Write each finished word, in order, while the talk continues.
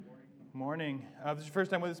Morning. This is your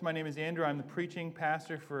first time with us. My name is Andrew. I'm the preaching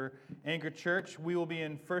pastor for Anchor Church. We will be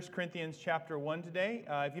in 1 Corinthians chapter 1 today.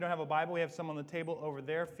 If you don't have a Bible, we have some on the table over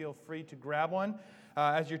there. Feel free to grab one.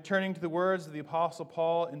 As you're turning to the words of the Apostle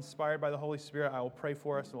Paul, inspired by the Holy Spirit, I will pray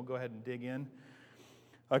for us and we'll go ahead and dig in.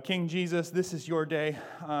 King Jesus, this is your day,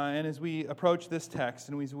 and as we approach this text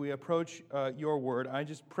and as we approach your word, I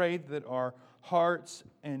just pray that our hearts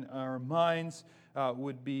and our minds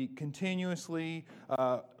would be continuously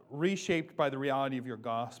reshaped by the reality of your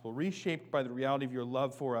gospel, reshaped by the reality of your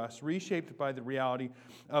love for us, reshaped by the reality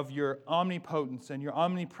of your omnipotence and your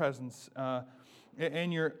omnipresence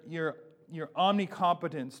and your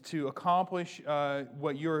omnicompetence to accomplish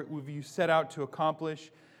what you set out to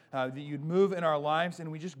accomplish, that you'd move in our lives,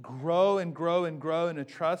 and we just grow and grow and grow in a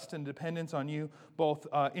trust and dependence on you, both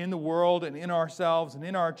in the world and in ourselves and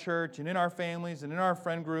in our church and in our families and in our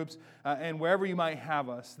friend groups and wherever you might have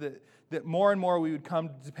us, that more and more we would come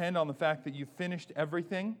to depend on the fact that you've finished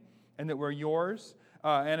everything and that we're yours.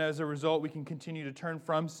 And as a result, we can continue to turn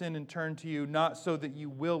from sin and turn to you, not so that you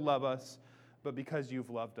will love us, but because you've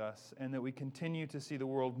loved us, and that we continue to see the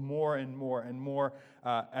world more and more and more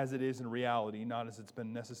as it is in reality, not as it's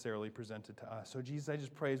been necessarily presented to us. So Jesus, I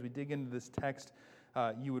just pray as we dig into this text,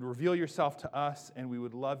 you would reveal yourself to us, and we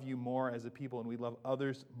would love you more as a people, and we love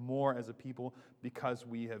others more as a people because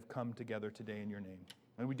we have come together today in your name.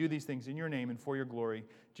 And we do these things in your name and for your glory,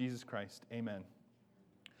 Jesus Christ. Amen.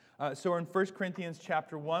 So we're in 1 Corinthians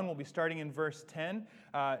chapter 1. We'll be starting in verse 10.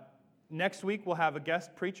 Next week, we'll have a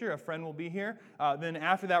guest preacher. A friend will be here. Then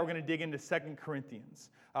after that, we're going to dig into 2 Corinthians.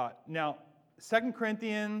 Now, 2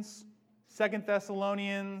 Corinthians, 2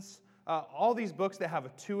 Thessalonians, all these books that have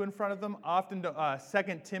a 2 in front of them, often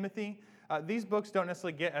 2 Timothy, these books don't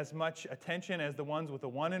necessarily get as much attention as the ones with a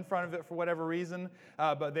 1 in front of it for whatever reason,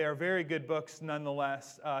 but they are very good books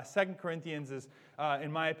nonetheless. 2 Corinthians is, in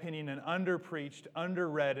my opinion, an underpreached,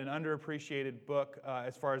 underread, and underappreciated book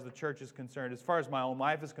as far as the church is concerned, as far as my own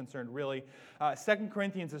life is concerned, really. 2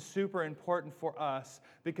 Corinthians is super important for us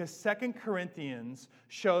because 2 Corinthians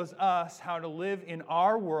shows us how to live in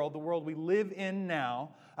our world, the world we live in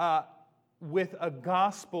now, with a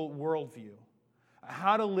gospel worldview.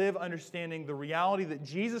 How to live understanding the reality that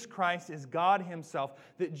Jesus Christ is God himself,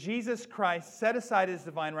 that Jesus Christ set aside his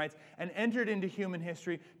divine rights and entered into human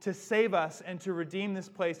history to save us and to redeem this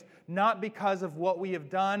place, not because of what we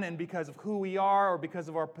have done and because of who we are or because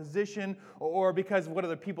of our position or because of what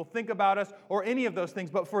other people think about us or any of those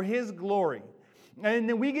things, but for his glory. And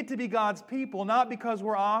then we get to be God's people, not because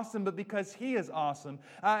we're awesome, but because he is awesome.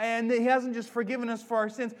 And he hasn't just forgiven us for our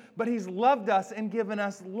sins, but he's loved us and given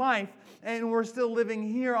us life. And we're still living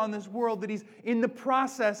here on this world that he's in the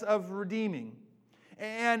process of redeeming.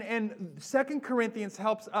 And 2 Corinthians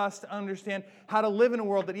helps us to understand how to live in a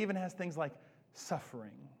world that even has things like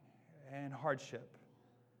suffering and hardship.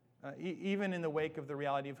 Even in the wake of the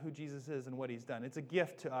reality of who Jesus is and what he's done. It's a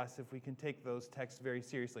gift to us if we can take those texts very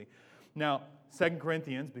seriously. Now, 2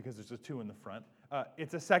 Corinthians, because there's a 2 in the front,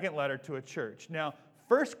 it's a second letter to a church. Now,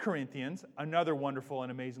 1 Corinthians, another wonderful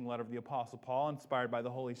and amazing letter of the Apostle Paul, inspired by the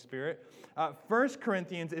Holy Spirit. 1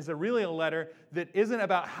 Corinthians is really a letter that isn't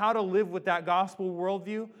about how to live with that gospel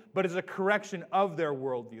worldview, but is a correction of their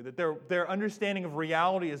worldview, that their understanding of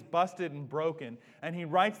reality is busted and broken, and he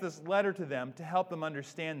writes this letter to them to help them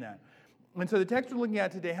understand that. And so the text we're looking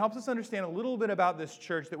at today helps us understand a little bit about this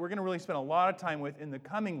church that we're going to really spend a lot of time with in the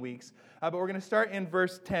coming weeks. But we're going to start in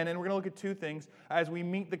verse 10, and we're going to look at 2 things as we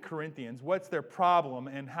meet the Corinthians. What's their problem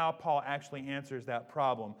and how Paul actually answers that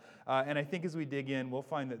problem. And I think as we dig in, we'll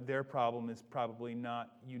find that their problem is probably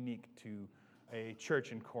not unique to a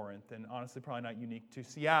church in Corinth, and honestly probably not unique to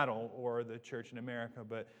Seattle or the church in America,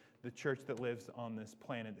 but the church that lives on this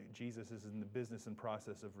planet that Jesus is in the business and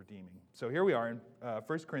process of redeeming. So here we are in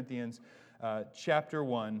 1 Corinthians chapter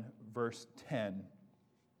 1, verse 10.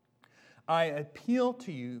 I appeal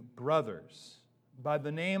to you, brothers, by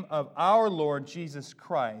the name of our Lord Jesus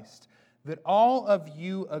Christ, that all of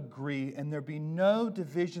you agree and there be no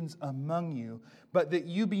divisions among you, but that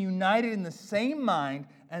you be united in the same mind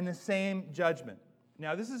and the same judgment.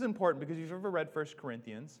 Now, this is important because if you've ever read 1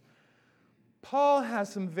 Corinthians, Paul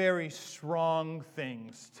has some very strong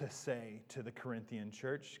things to say to the Corinthian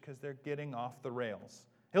church because they're getting off the rails.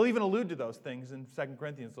 He'll even allude to those things in 2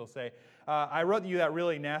 Corinthians. He'll say, I wrote you that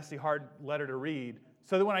really nasty, hard letter to read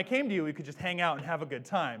so that when I came to you, we could just hang out and have a good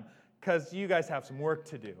time because you guys have some work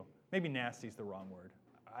to do. Maybe nasty is the wrong word.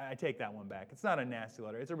 I take that one back. It's not a nasty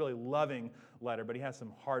letter. It's a really loving letter, but he has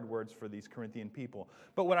some hard words for these Corinthian people.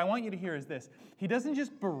 But what I want you to hear is this. He doesn't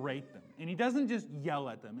just berate them, and he doesn't just yell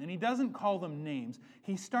at them, and he doesn't call them names.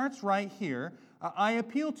 He starts right here, I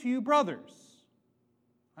appeal to you, brothers.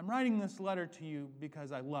 I'm writing this letter to you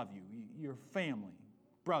because I love you. Your family,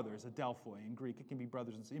 brothers, adelphoi in Greek. It can be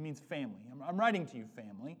brothers. It means family. I'm writing to you,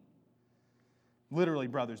 family. Literally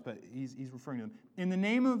brothers, but he's referring to them. In the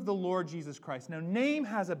name of the Lord Jesus Christ. Now, name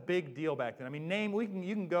has a big deal back then. I mean, name,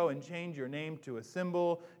 you can go and change your name to a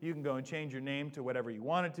symbol. You can go and change your name to whatever you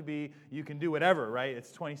want it to be. You can do whatever, right?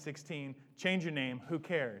 It's 2016. Change your name. Who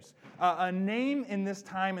cares? A name in this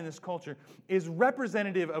time, in this culture, is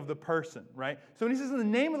representative of the person, right? So when he says in the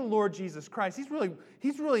name of the Lord Jesus Christ,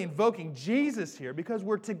 he's really invoking Jesus here because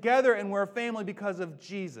we're together and we're a family because of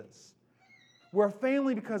Jesus. We're a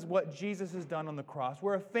family because of what Jesus has done on the cross.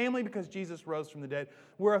 We're a family because Jesus rose from the dead.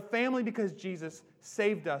 We're a family because Jesus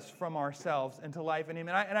saved us from ourselves into life in Him.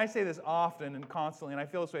 And I say this often and constantly, and I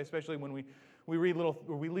feel this way especially when we lead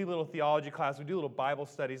little theology class. We do little Bible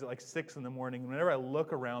studies at like 6 in the morning. Whenever I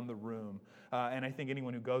look around the room, and I think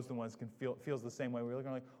anyone who goes to ones feels the same way. We're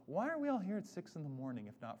looking like, why are we all here at 6 in the morning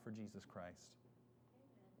if not for Jesus Christ?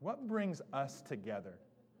 What brings us together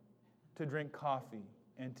to drink coffee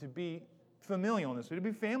and to be familial in this way, to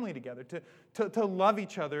be family together, to love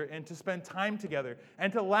each other and to spend time together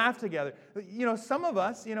and to laugh together? You know, some of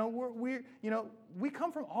us, we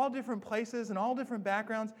come from all different places and all different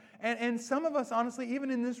backgrounds, and some of us, honestly, even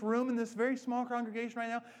in this room, in this very small congregation right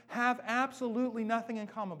now, have absolutely nothing in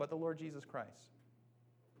common but the Lord Jesus Christ.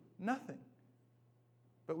 Nothing.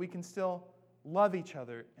 But we can still love each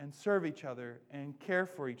other and serve each other and care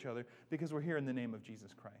for each other because we're here in the name of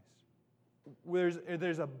Jesus Christ.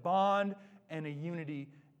 There's a bond and a unity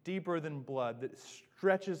deeper than blood that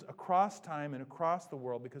stretches across time and across the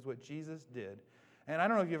world because what Jesus did. And I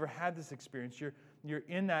don't know if you ever had this experience. You're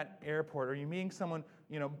in that airport or you're meeting someone.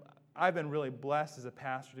 I've been really blessed as a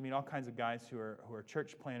pastor to meet all kinds of guys who are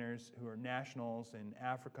church planners, who are nationals in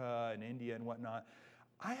Africa and India and whatnot.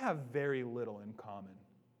 I have very little in common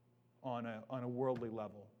on a worldly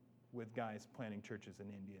level with guys planning churches in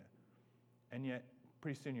India. And yet,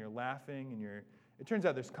 pretty soon you're laughing, and it turns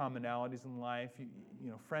out there's commonalities in life.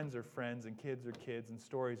 Friends are friends, and kids are kids, and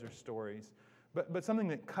stories are stories. But something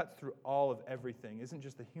that cuts through all of everything isn't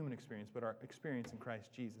just the human experience, but our experience in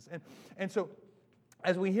Christ Jesus. And so,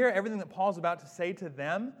 as we hear everything that Paul's about to say to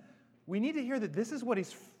them, we need to hear that this is what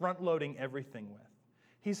he's front-loading everything with.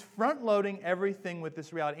 He's front-loading everything with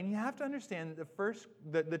this reality. And you have to understand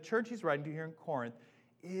that the church he's writing to here in Corinth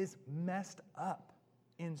is messed up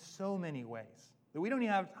in so many ways that we don't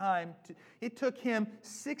even have time to. It took him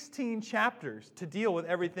 16 chapters to deal with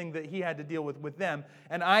everything that he had to deal with them,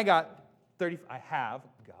 and I have got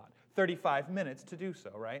 35 minutes to do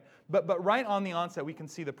so, right? But right on the onset, we can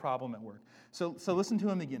see the problem at work. So listen to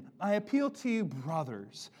him again. I appeal to you,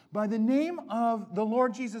 brothers, by the name of the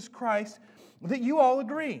Lord Jesus Christ, that you all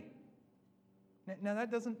agree. Now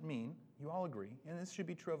that doesn't mean you all agree, and this should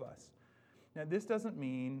be true of us. Now this doesn't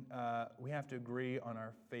mean we have to agree on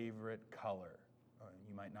our favorite color.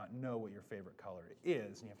 You might not know what your favorite color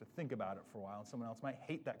is, and you have to think about it for a while, and someone else might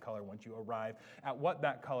hate that color once you arrive at what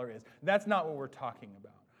that color is. That's not what we're talking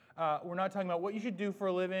about. We're not talking about what you should do for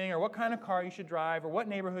a living, or what kind of car you should drive, or what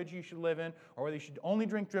neighborhood you should live in, or whether you should only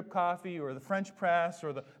drink drip coffee, or the French press,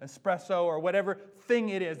 or the espresso, or whatever thing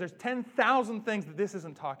it is. There's 10,000 things that this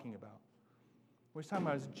isn't talking about. What he's talking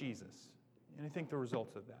about is Jesus. And I think the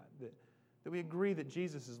results of that we agree that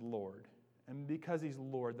Jesus is Lord, and because he's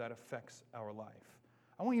Lord, that affects our life.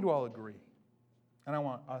 I want you to all agree, and I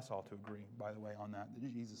want us all to agree, by the way, on that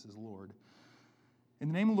Jesus is Lord. In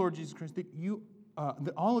the name of the Lord Jesus Christ,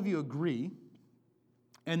 that all of you agree,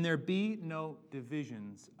 and there be no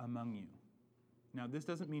divisions among you. Now, this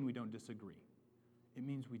doesn't mean we don't disagree. It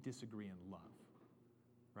means we disagree in love,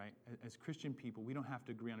 right? As Christian people, we don't have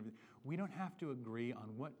to agree on everything. We don't have to agree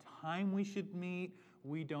on what time we should meet.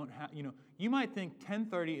 We don't have, you might think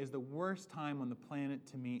 10:30 is the worst time on the planet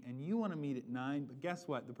to meet, and you want to meet at 9, but guess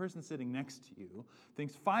what? The person sitting next to you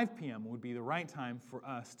thinks 5 p.m. would be the right time for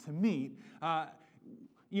us to meet.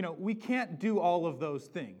 We can't do all of those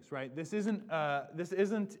things, right? This isn't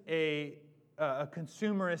a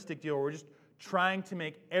consumeristic deal where we're just trying to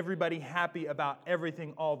make everybody happy about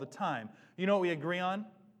everything all the time. You know what we agree on?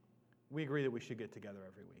 We agree that we should get together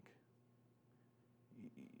every week.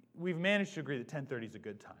 We've managed to agree that 10:30 is a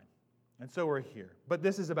good time, and so we're here. But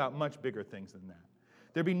this is about much bigger things than that.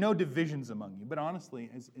 There be no divisions among you. But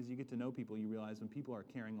honestly, as you get to know people, you realize when people are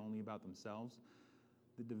caring only about themselves,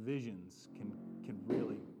 the divisions can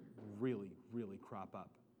really, really, really crop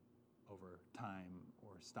up over time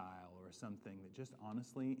or style or something that just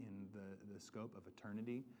honestly, in the scope of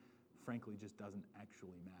eternity, frankly, just doesn't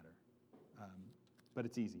actually matter. But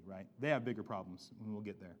it's easy, right? They have bigger problems, and we'll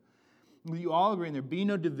get there. You all agree, and there be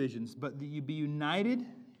no divisions, but that you be united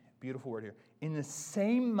beautiful word here, in the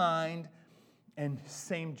same mind and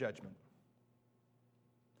same judgment.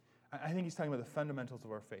 I think he's talking about the fundamentals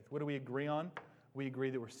of our faith. What do we agree on? We agree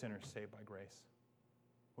that we're sinners saved by grace.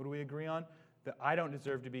 What do we agree on? That I don't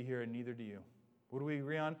deserve to be here and neither do you. What do we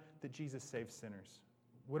agree on? That Jesus saves sinners.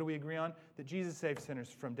 What do we agree on? That Jesus saves sinners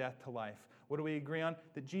from death to life. What do we agree on?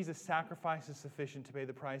 That Jesus' sacrifice is sufficient to pay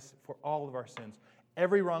the price for all of our sins.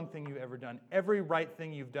 Every wrong thing you've ever done, every right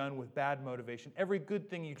thing you've done with bad motivation, every good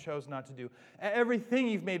thing you chose not to do, everything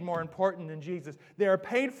you've made more important than Jesus, they are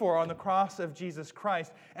paid for on the cross of Jesus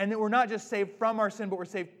Christ. And that we're not just saved from our sin, but we're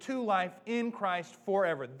saved to life in Christ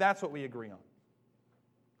forever. That's what we agree on.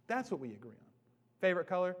 That's what we agree on. Favorite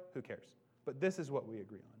color? Who cares? But this is what we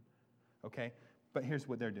agree on. Okay? But here's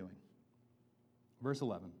what they're doing. Verse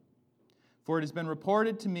 11. For it has been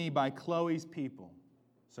reported to me by Chloe's people.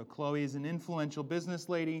 So Chloe is an influential business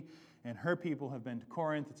lady, and her people have been to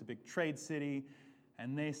Corinth. It's a big trade city.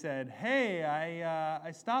 And they said, hey,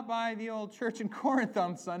 I stopped by the old church in Corinth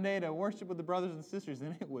on Sunday to worship with the brothers and sisters,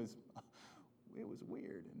 and it was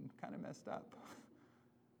weird and kind of messed up.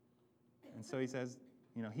 And so he says,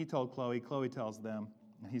 he told Chloe tells them,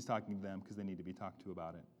 and he's talking to them because they need to be talked to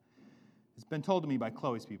about it. It's been told to me by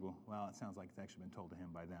Chloe's people. Well, it sounds like it's actually been told to him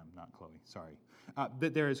by them, not Chloe. Sorry.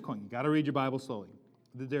 That there is, you got to read your Bible slowly.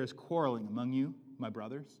 That there is quarreling among you, my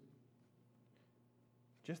brothers.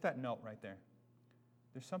 Just that note right there.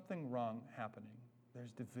 There's something wrong happening.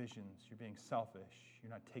 There's divisions. You're being selfish. You're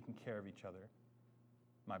not taking care of each other,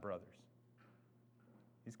 my brothers.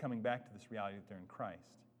 He's coming back to this reality that they're in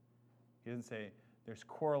Christ. He doesn't say, there's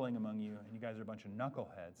quarreling among you, and you guys are a bunch of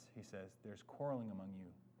knuckleheads. He says, there's quarreling among you,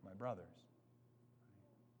 my brothers.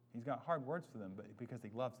 He's got hard words for them, but because he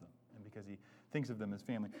loves them and because he thinks of them as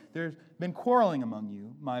family. There's been quarreling among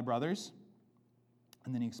you, my brothers.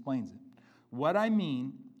 And then he explains it. What I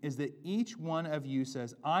mean is that each one of you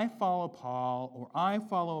says, I follow Paul, or I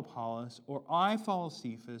follow Apollos, or I follow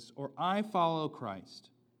Cephas, or I follow Christ.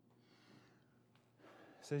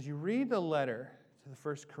 So as you read the letter to the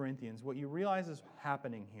 1 Corinthians, what you realize is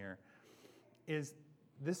happening here is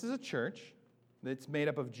this is a church that's made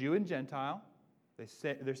up of Jew and Gentile.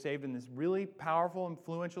 They're saved in this really powerful,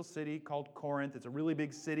 influential city called Corinth. It's a really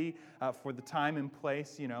big city for the time and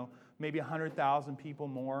place, maybe 100,000 people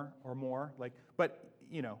more. But,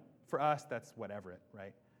 for us, that's what Everett,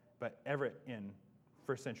 right? But Everett in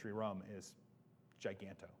first century Rome is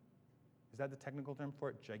giganto. Is that the technical term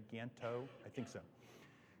for it? Giganto? I think so.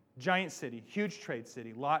 Giant city, huge trade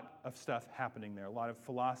city, lot of stuff happening there. A lot of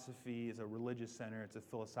philosophy. Is a religious center. It's a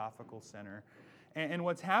philosophical center. And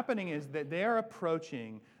what's happening is that they're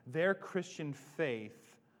approaching their Christian faith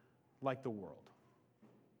like the world.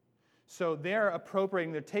 So they're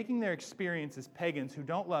taking their experience as pagans who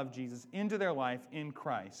don't love Jesus into their life in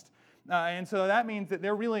Christ. And so that means that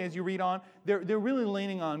they're really, as you read on, they're really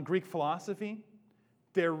leaning on Greek philosophy.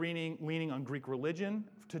 They're leaning on Greek religion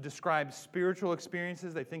to describe spiritual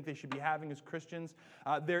experiences they think they should be having as Christians.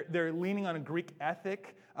 They're leaning on a Greek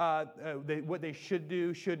ethic. What they should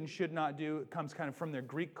do, should and should not do, it comes kind of from their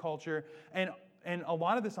Greek culture. And a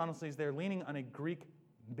lot of this, honestly, is they're leaning on a Greek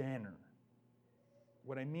manner.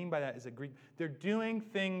 What I mean by that is they're doing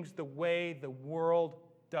things the way the world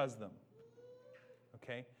does them.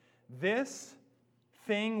 Okay? This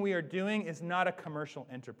thing we are doing is not a commercial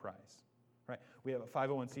enterprise. Right? We have a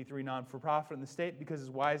 501c3 non-for-profit in the state because it's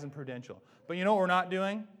wise and prudential. But you know what we're not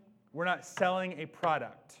doing? We're not selling a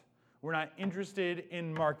product. We're not interested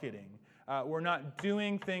in marketing. We're not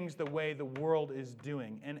doing things the way the world is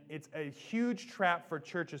doing. And it's a huge trap for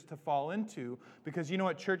churches to fall into because you know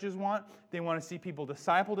what churches want? They want to see people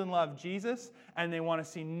discipled and love Jesus, and they want to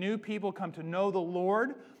see new people come to know the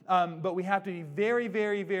Lord. But we have to be very,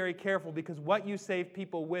 very, very careful because what you save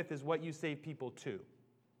people with is what you save people to.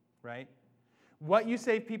 Right? What you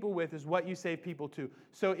save people with is what you save people to.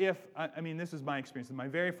 So this is my experience, my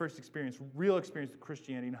very first experience, real experience with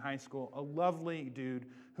Christianity in high school, a lovely dude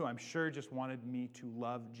who I'm sure just wanted me to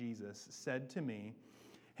love Jesus said to me,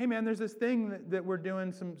 hey man, there's this thing that we're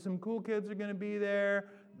doing, some cool kids are going to be there,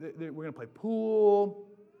 we're going to play pool,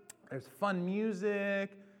 there's fun music,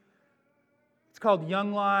 it's called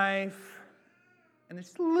Young Life, and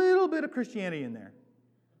there's a little bit of Christianity in there.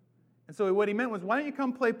 And so what he meant was, why don't you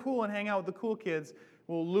come play pool and hang out with the cool kids?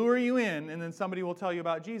 We'll lure you in, and then somebody will tell you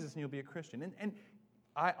about Jesus, and you'll be a Christian. And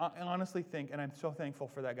I honestly think, and I'm so thankful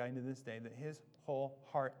for that guy to this day, that his whole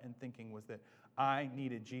heart and thinking was that I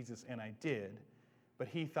needed Jesus, and I did, but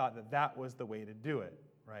he thought that was the way to do it,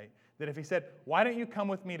 right? That if he said, why don't you come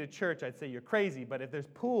with me to church, I'd say, you're crazy, but if there's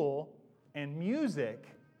pool and music,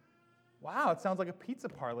 wow, it sounds like a pizza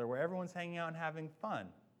parlor where everyone's hanging out and having fun.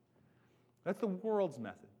 That's the world's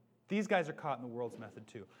method. These guys are caught in the world's method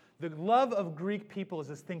too. The love of Greek people is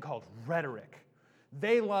this thing called rhetoric.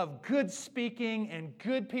 They love good speaking and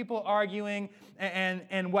good people arguing.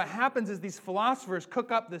 And what happens is these philosophers cook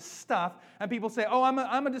up this stuff, and people say, oh,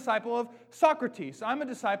 I'm a disciple of Socrates. I'm a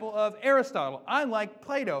disciple of Aristotle. I like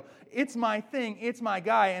Plato. It's my thing. It's my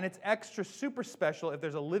guy. And it's extra super special if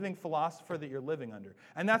there's a living philosopher that you're living under.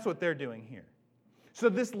 And that's what they're doing here. So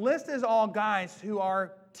this list is all guys who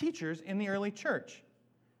are teachers in the early church.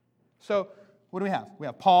 So what do we have? We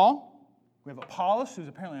have Paul. We have Apollos, who's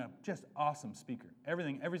apparently a just awesome speaker.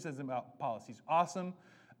 Everything says about Apollos. He's awesome.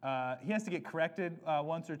 He has to get corrected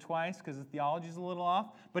once or twice because his theology's a little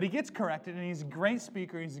off. But he gets corrected, and he's a great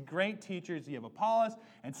speaker. He's a great teacher. So you have Apollos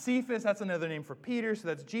and Cephas. That's another name for Peter. So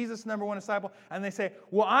that's Jesus' number one disciple. And they say,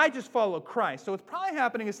 well, I just follow Christ. So what's probably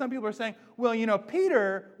happening is some people are saying, well,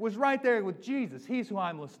 Peter was right there with Jesus. He's who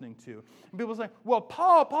I'm listening to. And people say, well,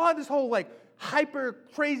 Paul had this whole hyper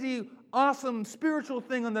crazy awesome spiritual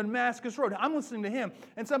thing on the Damascus Road. I'm listening to him.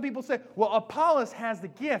 And some people say, well, Apollos has the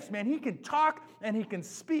gifts, man. He can talk and he can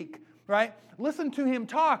speak, right? Listen to him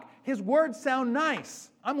talk. His words sound nice.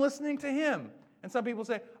 I'm listening to him. And some people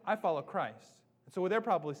say, I follow Christ. And so what they're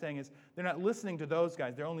probably saying is they're not listening to those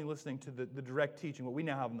guys. They're only listening to the direct teaching, what we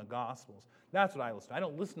now have in the Gospels. That's what I listen to. I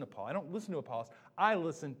don't listen to Paul. I don't listen to Apollos. I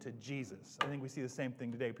listen to Jesus. I think we see the same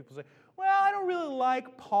thing today. People say, well, I don't really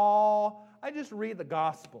like Paul. I just read the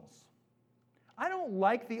Gospels. I don't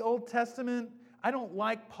like the Old Testament. I don't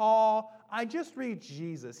like Paul. I just read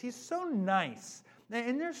Jesus. He's so nice.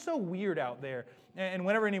 And they're so weird out there. And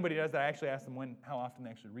whenever anybody does that, I actually ask them how often they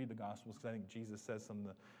actually read the Gospels, because I think Jesus says some,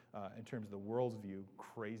 in terms of the world's view,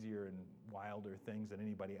 crazier and wilder things than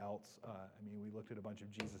anybody else. We looked at a bunch of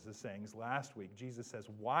Jesus' sayings last week. Jesus says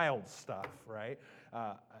wild stuff, right?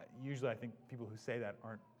 Usually I think people who say that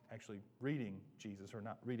aren't actually reading Jesus or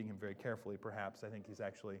not reading him very carefully, perhaps. I think he's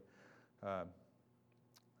actually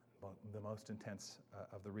the most intense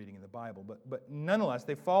of the reading in the Bible. But nonetheless,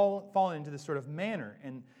 they've fallen into this sort of manner,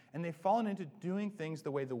 and they've fallen into doing things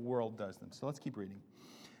the way the world does them. So let's keep reading.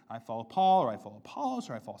 I follow Paul, or I follow Apollos,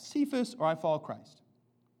 or I follow Cephas, or I follow Christ.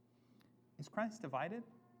 Is Christ divided?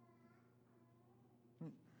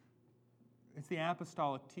 It's the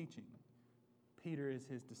apostolic teaching. Peter is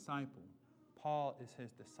his disciple. Paul is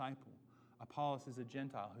his disciple. Apollos is a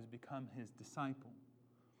Gentile who's become his disciple.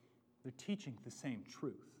 They're teaching the same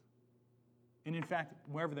truth. And in fact,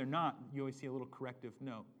 wherever they're not, you always see a little corrective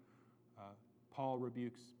note. Paul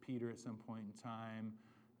rebukes Peter at some point in time.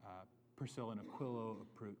 Priscilla and Aquila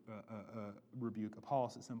rebuke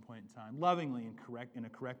Apollos at some point in time, lovingly and in a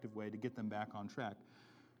corrective way to get them back on track.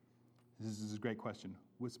 This is a great question.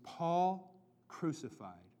 Was Paul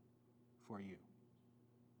crucified for you?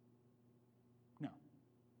 No.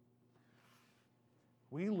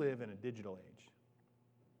 We live in a digital age,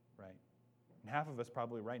 right? And half of us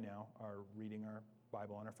probably right now are reading our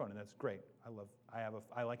Bible on our phone, and that's great.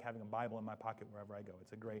 I like having a Bible in my pocket wherever I go.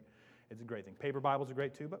 It's a great thing. Paper Bibles are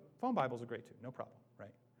great too, but phone Bibles are great too. No problem,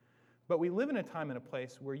 right? But we live in a time and a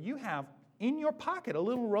place where you have in your pocket a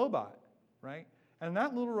little robot, right? And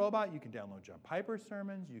that little robot, you can download John Piper's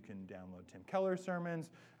sermons, you can download Tim Keller's sermons,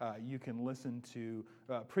 you can listen to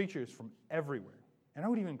preachers from everywhere. And I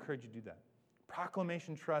would even encourage you to do that.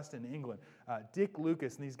 Proclamation Trust in England, Dick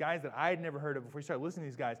Lucas, and these guys that I had never heard of before you started listening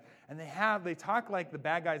to these guys. And they talk like the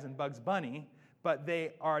bad guys in Bugs Bunny, but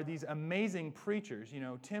they are these amazing preachers.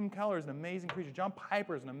 Tim Keller is an amazing preacher. John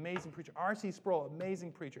Piper is an amazing preacher. R.C. Sproul,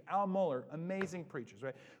 amazing preacher. Al Mohler, amazing preachers,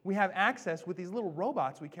 right? We have access with these little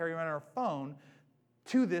robots we carry around our phone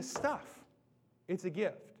to this stuff. It's a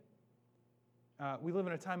gift. We live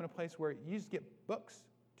in a time and a place where you just get books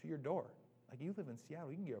to your door. Like you live in Seattle,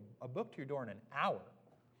 you can get a book to your door in an hour.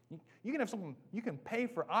 You can have someone, you can pay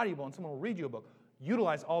for Audible and someone will read you a book.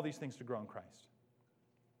 Utilize all these things to grow in Christ.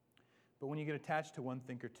 But when you get attached to one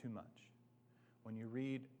thinker too much, when you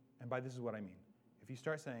read, and by this is what I mean, if you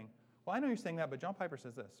start saying, well, I know you're saying that, but John Piper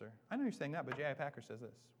says this, or I know you're saying that, but J.I. Packer says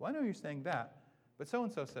this. Well, I know you're saying that, but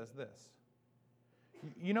so-and-so says this.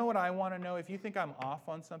 You know what I want to know? If you think I'm off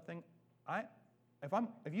on something,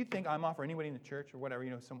 if you think I'm off, or anybody in the church or whatever,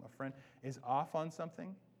 a friend is off on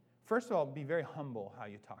something, first of all, be very humble how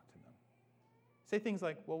you talk to them. Say things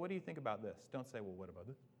like, well, what do you think about this? Don't say, well, what about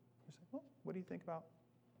this? Just say, well, what do you think about,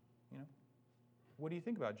 what do you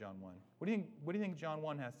think about John 1? What do you think John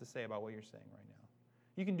 1 has to say about what you're saying right now?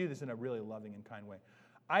 You can do this in a really loving and kind way.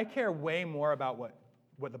 I care way more about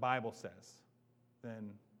what the Bible says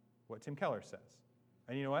than what Tim Keller says.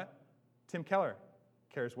 And you know what? Tim Keller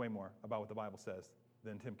cares way more about what the Bible says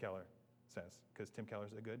than Tim Keller says, because Tim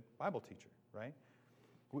Keller's a good Bible teacher, right?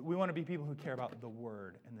 We want to be people who care about the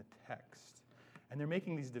Word and the text. And they're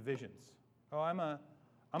making these divisions. Oh, I'm a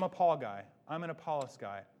Paul guy. I'm an Apollos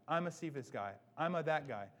guy. I'm a Cephas guy. I'm a that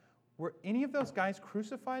guy. Were any of those guys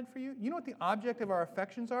crucified for you? You know what the object of our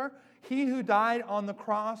affections are? He who died on the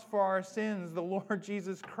cross for our sins, the Lord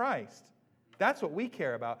Jesus Christ. That's what we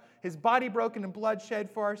care about. His body broken and blood shed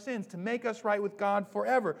for our sins to make us right with God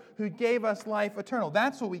forever, who gave us life eternal.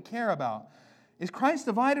 That's what we care about. Is Christ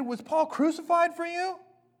divided? Was Paul crucified for you?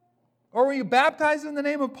 Or were you baptized in the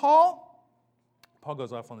name of Paul? Paul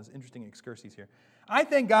goes off on this interesting excursus here. I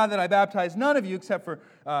thank God that I baptized none of you except for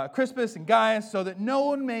Crispus and Gaius, so that no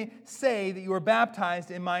one may say that you were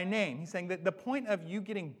baptized in my name. He's saying that the point of you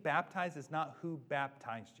getting baptized is not who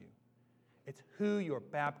baptized you. It's who you're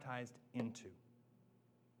baptized into.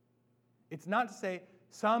 It's not to say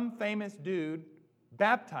some famous dude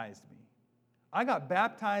baptized me. I got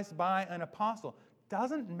baptized by an apostle.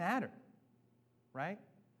 Doesn't matter, right?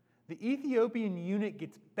 The Ethiopian eunuch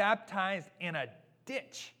gets baptized in a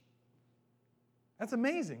ditch. That's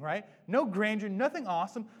amazing, right? No grandeur, nothing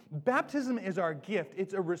awesome. Baptism is our gift.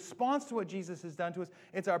 It's a response to what Jesus has done to us.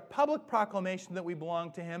 It's our public proclamation that we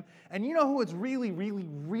belong to Him. And you know who it's really, really,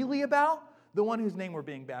 really about? The one whose name we're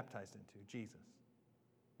being baptized into, Jesus.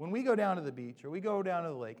 When we go down to the beach or we go down to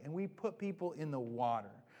the lake and we put people in the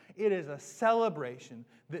water, it is a celebration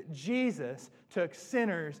that Jesus took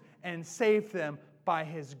sinners and saved them by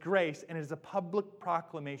His grace, and it is a public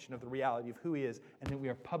proclamation of the reality of who He is and that we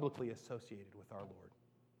are publicly associated with our Lord.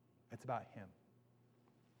 It's about Him.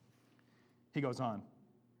 He goes on.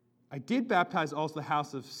 I did baptize also the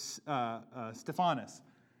house of Stephanas.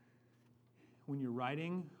 When you're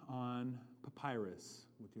writing on papyrus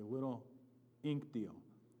with your little ink deal,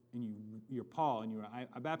 and you're Paul, and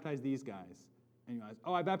I baptized these guys, and you realize,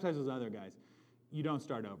 oh, I baptized those other guys. You don't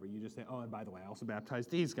start over. You just say, oh, and by the way, I also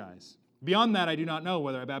baptized these guys. Beyond that, I do not know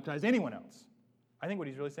whether I baptized anyone else. I think what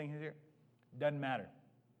he's really saying here, doesn't matter.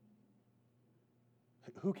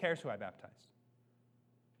 Who cares who I baptized?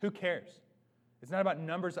 Who cares? It's not about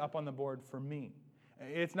numbers up on the board for me.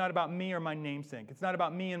 It's not about me or my namesake. It's not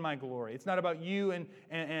about me and my glory. It's not about you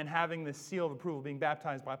and having the seal of approval being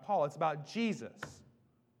baptized by Paul. It's about Jesus.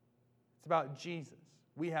 It's about Jesus.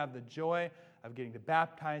 We have the joy of getting to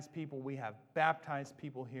baptize people. We have baptized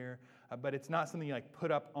people here. But it's not something you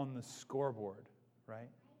put up on the scoreboard, right?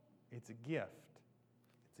 It's a gift.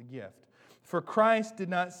 It's a gift. For Christ did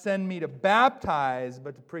not send me to baptize,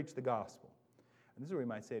 but to preach the gospel. And this is where you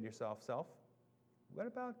might say to yourself, what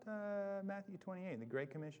about Matthew 28, the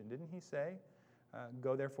Great Commission? Didn't He say,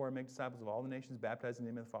 go therefore and make disciples of all the nations, baptize in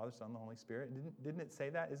the name of the Father, Son, and the Holy Spirit? Didn't it say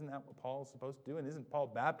that? Isn't that what Paul is supposed to do? And isn't Paul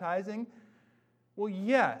baptizing? Well,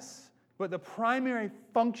 yes, but the primary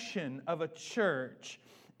function of a church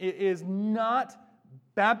is not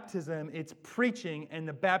baptism, it's preaching, and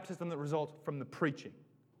the baptism that results from the preaching.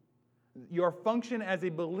 Your function as a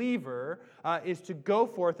believer is to go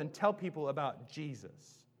forth and tell people about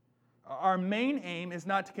Jesus. Our main aim is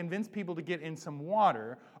not to convince people to get in some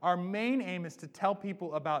water. Our main aim is to tell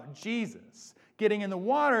people about Jesus. Getting in the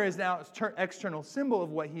water is now an external symbol of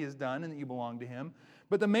what He has done and that you belong to Him.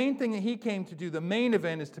 But the main thing that He came to do, the main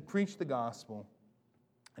event, is to preach the gospel.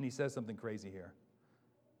 And He says something crazy here.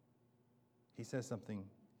 He says something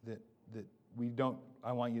that we don't,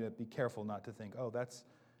 I want you to be careful not to think, oh, that's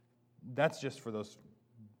just for those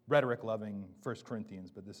rhetoric-loving 1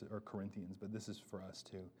 Corinthians, but this is for us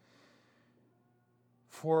too.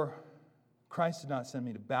 For Christ did not send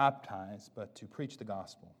me to baptize, but to preach the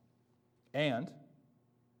gospel, and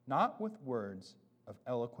not with words of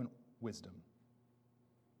eloquent wisdom,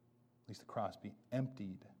 lest the cross be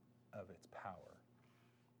emptied of its power.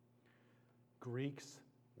 Greeks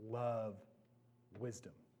love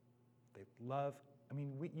wisdom. They love,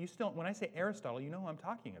 when I say Aristotle, you know who I'm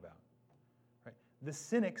talking about. Right? The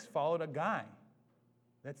Cynics followed a guy.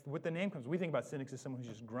 That's what the name comes. We think about cynics as someone who's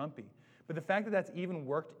just grumpy. But the fact that that's even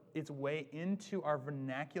worked its way into our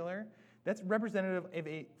vernacular, that's representative of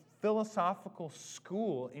a philosophical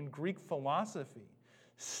school in Greek philosophy.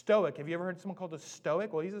 Stoic. Have you ever heard someone called a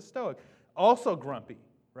Stoic? Well, he's a Stoic. Also grumpy,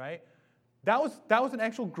 right? That was an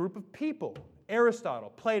actual group of people.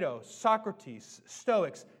 Aristotle, Plato, Socrates,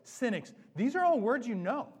 Stoics, Cynics. These are all words you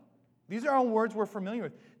know. These are all words we're familiar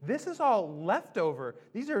with. This is all leftover.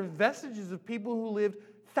 These are vestiges of people who lived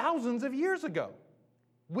thousands of years ago.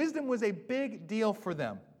 Wisdom was a big deal for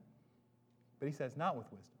them. But he says, not with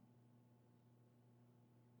wisdom.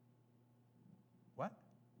 What?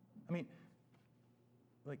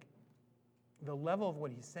 the level of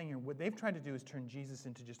what he's saying here, what they've tried to do is turn Jesus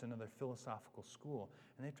into just another philosophical school.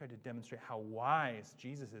 And they've tried to demonstrate how wise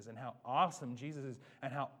Jesus is and how awesome Jesus is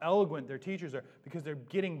and how eloquent their teachers are because they're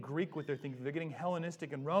getting Greek with their thinking. They're getting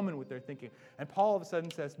Hellenistic and Roman with their thinking. And Paul all of a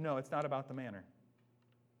sudden says, no, it's not about the manner.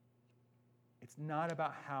 It's not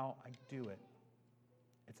about how I do it.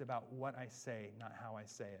 It's about what I say, not how I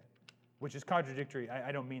say it. Which is contradictory.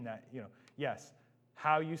 I don't mean that, yes.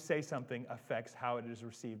 How you say something affects how it is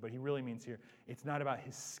received, but he really means here, it's not about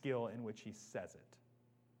his skill in which he says it.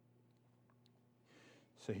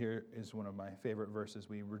 So here is one of my favorite verses.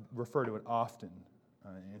 We refer to it often,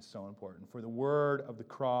 and it's so important. For the word of the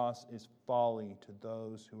cross is folly to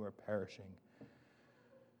those who are perishing,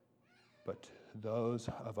 but to those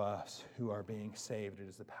of us who are being saved, it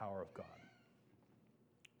is the power of God.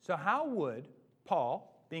 So how would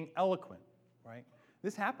Paul, being eloquent, right?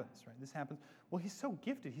 This happens, right? This happens. Well, he's so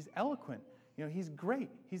gifted. He's eloquent. He's great.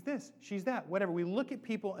 He's this. She's that. Whatever. We look at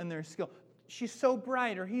people and their skill. She's so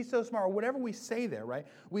bright, or he's so smart, or whatever we say there, right?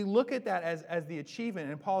 We look at that as the achievement,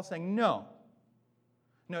 and Paul's saying, no.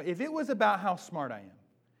 No, if it was about how smart I am,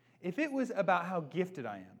 if it was about how gifted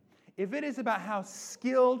I am, if it is about how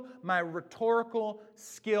skilled my rhetorical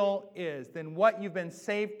skill is, then what you've been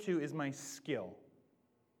saved to is my skill,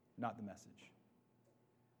 not the message.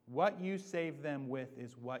 What you save them with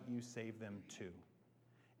is what you save them to.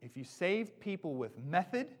 If you save people with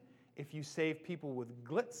method, if you save people with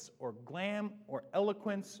glitz or glam or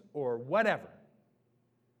eloquence or whatever,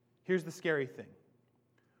 here's the scary thing.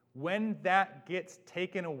 When that gets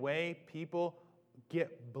taken away, people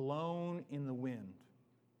get blown in the wind.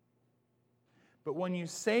 But when you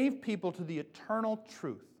save people to the eternal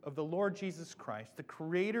truth of the Lord Jesus Christ, the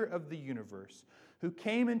creator of the universe, who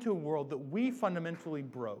came into a world that we fundamentally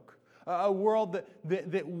broke, a world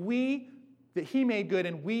that he made good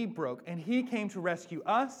and we broke, and he came to rescue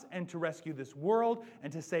us and to rescue this world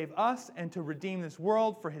and to save us and to redeem this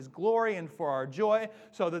world for his glory and for our joy,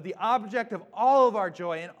 so that the object of all of our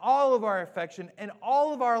joy and all of our affection and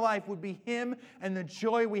all of our life would be him and the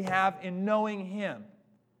joy we have in knowing him.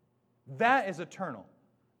 That is eternal.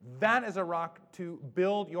 That is a rock to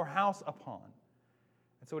build your house upon.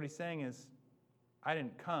 And so what he's saying is, I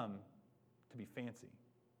didn't come to be fancy.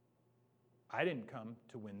 I didn't come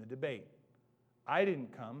to win the debate. I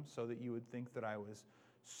didn't come so that you would think that I was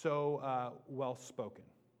so well-spoken.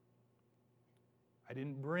 I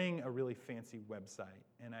didn't bring a really fancy website,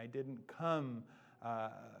 and I didn't come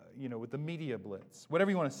with the media blitz.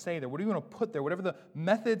 Whatever you want to say there, what do you want to put there, whatever the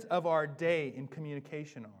methods of our day in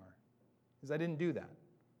communication are, because I didn't do that.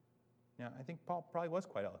 Now, I think Paul probably was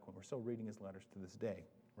quite eloquent. We're still reading his letters to this day,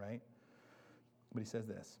 right? But he says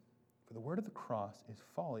this, for the word of the cross is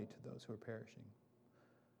folly to those who are perishing,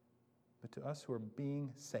 but to us who are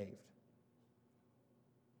being saved.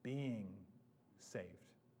 Being saved.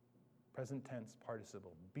 Present tense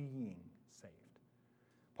participle, being saved.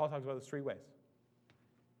 Paul talks about this three ways.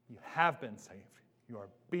 You have been saved, you are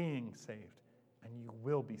being saved, and you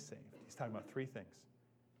will be saved. He's talking about three things.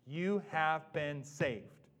 You have been saved.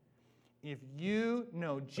 If you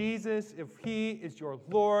know Jesus, if he is your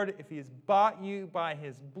Lord, if he has bought you by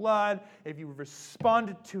his blood, if you've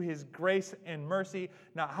responded to his grace and mercy,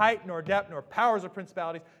 not height nor depth nor powers or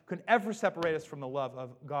principalities could ever separate us from the love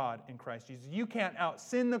of God in Christ Jesus. You can't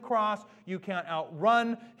out-sin the cross. You can't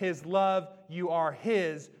outrun his love. You are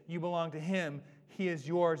his. You belong to him. He is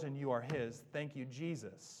yours and you are his. Thank you,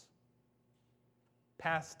 Jesus.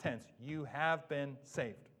 Past tense, you have been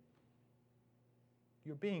saved.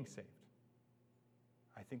 You're being saved.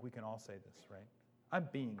 I think we can all say this, right? I'm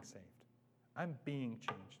being saved. I'm being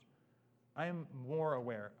changed. I am more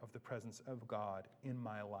aware of the presence of God in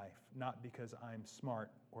my life, not because I'm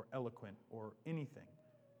smart or eloquent or anything,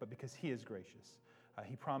 but because he is gracious.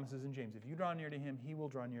 He promises in James, if you draw near to him, he will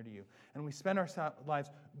draw near to you. And we spend our lives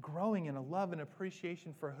growing in a love and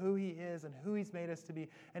appreciation for who he is and who he's made us to be.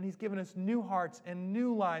 And he's given us new hearts and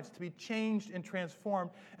new lives to be changed and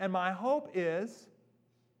transformed. And my hope is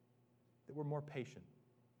that we're more patient.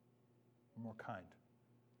 We're more kind.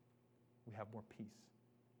 We have more peace.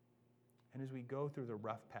 And as we go through the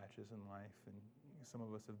rough patches in life, and some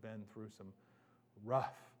of us have been through some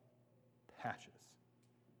rough patches,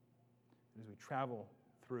 and as we travel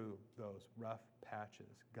through those rough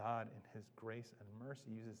patches, God in his grace and mercy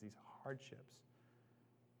uses these hardships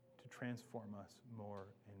to transform us more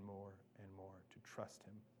and more and more, to trust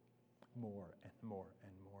him more and more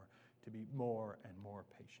and more, to be more and more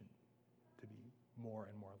patient, to be more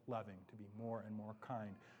and more loving, to be more and more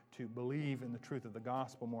kind, to believe in the truth of the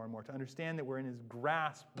gospel more and more, to understand that we're in his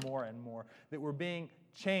grasp more and more, that we're being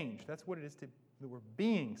changed. That's what it is that we're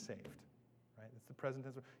being saved, right? That's the present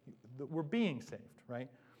tense. We're being saved, right?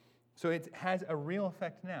 So it has a real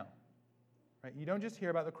effect now. Right? You don't just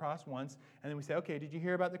hear about the cross once, and then we say, okay, did you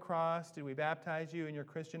hear about the cross? Did we baptize you and you're a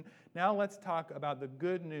Christian? Now let's talk about the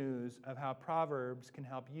good news of how Proverbs can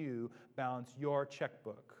help you balance your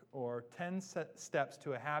checkbook, or 10 steps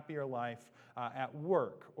to a happier life at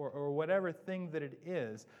work, or whatever thing that it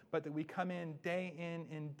is, but that we come in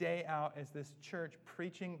and day out as this church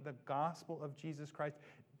preaching the gospel of Jesus Christ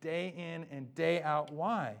day in and day out.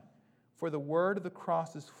 Why? For the word of the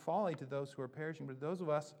cross is folly to those who are perishing, but those of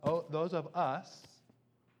us,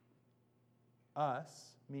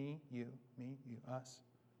 me, you, us.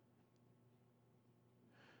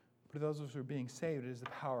 For those of us who are being saved, it is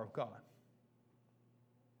the power of God.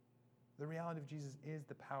 The reality of Jesus is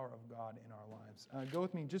the power of God in our lives. Go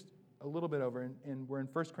with me just a little bit over, and we're in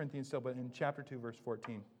 1 Corinthians still, but in chapter 2, verse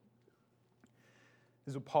 14.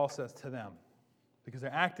 This is what Paul says to them. Because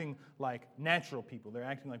they're acting like natural people. They're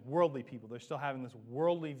acting like worldly people. They're still having this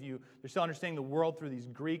worldly view. They're still understanding the world through these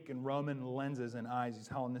Greek and Roman lenses and eyes, these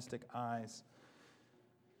Hellenistic eyes.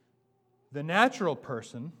 The natural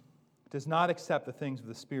person does not accept the things of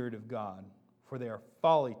the Spirit of God, for they are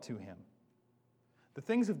folly to him. The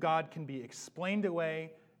things of God can be explained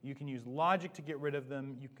away. You can use logic to get rid of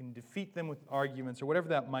them. You can defeat them with arguments or whatever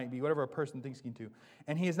that might be, whatever a person thinks he can do.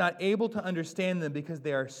 And he is not able to understand them because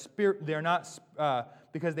they are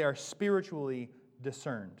spiritually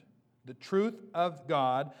discerned. The truth of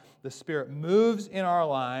God, the Spirit moves in our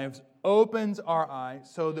lives, opens our eyes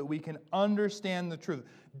so that we can understand the truth.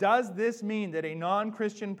 Does this mean that a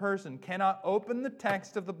non-Christian person cannot open the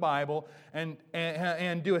text of the Bible and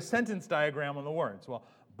do a sentence diagram on the words? Well,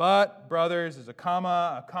 but, brothers, there's a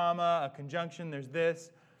comma, a conjunction, there's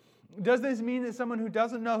this. Does this mean that someone who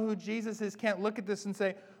doesn't know who Jesus is can't look at this and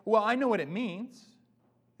say, well, I know what it means?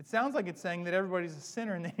 It sounds like it's saying that everybody's a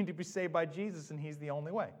sinner and they need to be saved by Jesus and he's the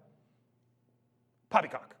only way.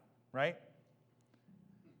 Poppycock, right?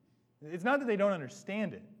 It's not that they don't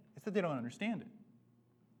understand it. It's that they don't understand it,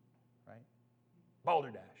 right?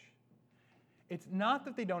 Balderdash. It's not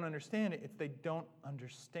that they don't understand it, it's they don't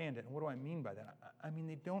understand it. And what do I mean by that? I mean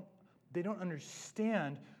they don't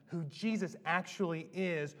understand who Jesus actually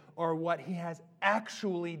is or what he has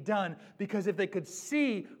actually done. Because if they could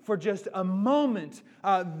see for just a moment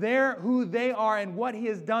who they are and what he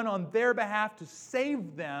has done on their behalf to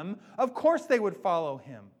save them, of course they would follow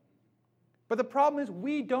him. But the problem is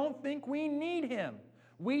we don't think we need him.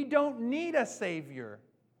 We don't need a Savior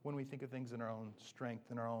when we think of things in our own strength,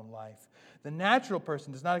 in our own life. The natural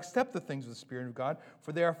person does not accept the things of the Spirit of God,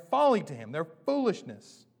 for they are folly to him. They're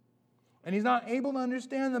foolishness. And he's not able to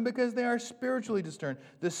understand them because they are spiritually discerned.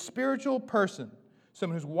 The spiritual person,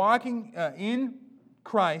 someone who's walking in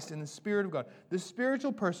Christ in the Spirit of God, the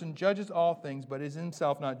spiritual person judges all things, but is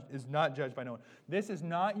himself is not judged by no one. This is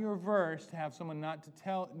not your verse to have someone not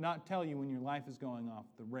tell you when your life is going off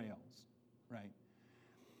the rails, right?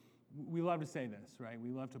 We love to say this, right?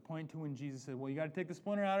 We love to point to when Jesus said, well, you got to take the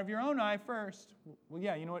splinter out of your own eye first. Well,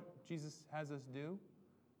 yeah, you know what Jesus has us do?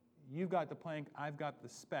 You've got the plank, I've got the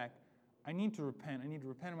speck. I need to repent. I need to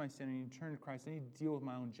repent of my sin. I need to turn to Christ. I need to deal with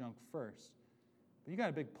my own junk first. But you got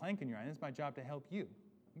a big plank in your eye, and it's my job to help you.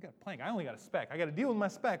 You got a plank. I only got a speck. I got to deal with my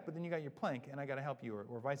speck, but then you got your plank, and I got to help you,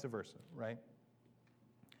 or vice versa, right?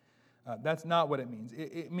 That's not what it means.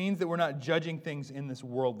 It means that we're not judging things in this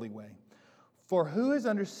worldly way. For who has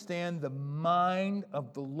understand the mind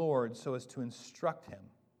of the Lord so as to instruct him?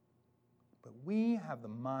 But we have the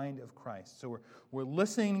mind of Christ. So we're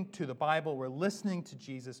listening to the Bible. We're listening to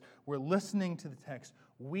Jesus. We're listening to the text.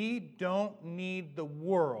 We don't need the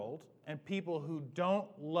world and people who don't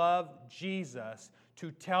love Jesus to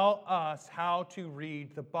tell us how to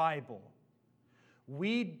read the Bible.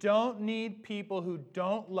 We don't need people who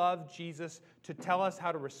don't love Jesus to tell us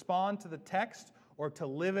how to respond to the text or to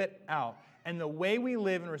live it out. And the way we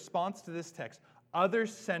live in response to this text,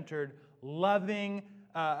 others-centered, loving,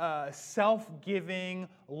 self-giving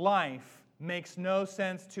life makes no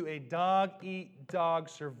sense to a dog-eat-dog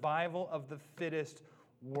survival of the fittest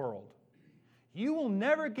world. You will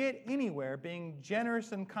never get anywhere being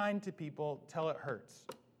generous and kind to people till it hurts.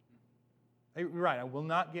 You're right, I will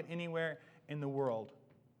not get anywhere in the world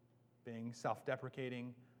being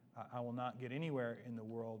self-deprecating. I will not get anywhere in the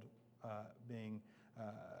world being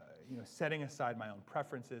setting aside my own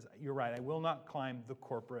preferences. You're right, I will not climb the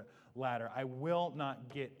corporate ladder. I will not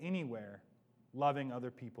get anywhere loving other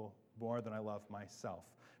people more than I love myself,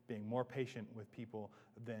 being more patient with people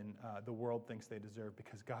than the world thinks they deserve,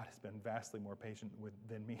 because God has been vastly more patient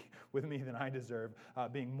with me than I deserve,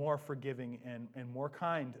 being more forgiving and more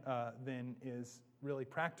kind than is really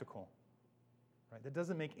practical. Right? That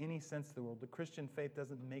doesn't make any sense to the world. The Christian faith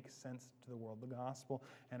doesn't make sense to the world. The gospel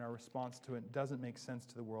and our response to it doesn't make sense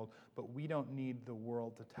to the world, but we don't need the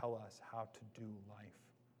world to tell us how to do life.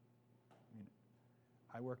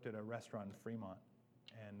 I worked at a restaurant in Fremont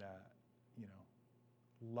and,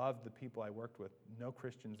 loved the people I worked with. No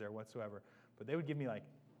Christians there whatsoever, but they would give me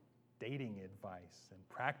dating advice and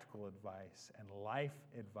practical advice and life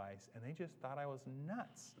advice, and they just thought I was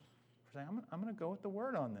nuts for saying, I'm going to go with the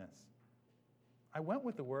Word on this. I went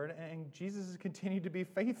with the Word, and Jesus has continued to be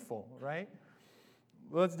faithful, right?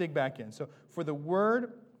 Well, let's dig back in. So, for the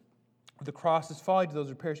Word of the cross is folly to those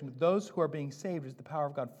who are perishing, but those who are being saved is the power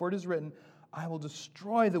of God. For it is written, I will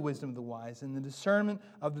destroy the wisdom of the wise, and the discernment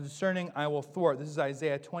of the discerning I will thwart. This is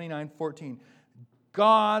Isaiah 29:14.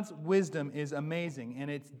 God's wisdom is amazing,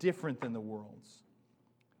 and it's different than the world's.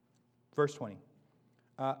 Verse 20.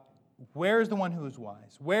 Where is the one who is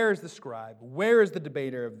wise? Where is the scribe? Where is the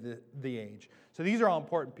debater of the age? So these are all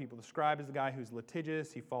important people. The scribe is the guy who's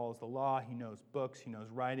litigious. He follows the law. He knows books. He knows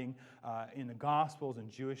writing. In the Gospels and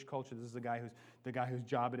Jewish culture, this is the guy whose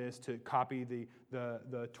job it is to copy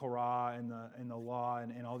the Torah and the law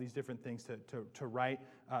and all these different things to write.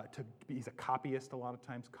 He's a copyist a lot of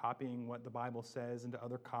times, copying what the Bible says into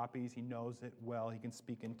other copies. He knows it well. He can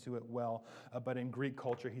speak into it well. But in Greek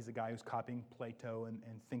culture, he's the guy who's copying Plato and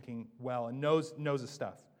thinking well and knows his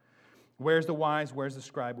stuff. Where's the wise? Where's the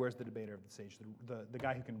scribe? Where's the debater of the sage? The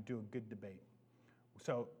guy who can do a good debate.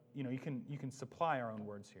 So you can supply our own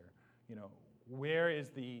words here. Where is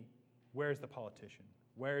the politician?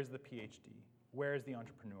 Where is the PhD? Where is the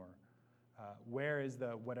entrepreneur? Where is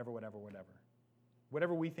the whatever?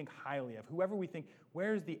 Whatever we think highly of, whoever we think,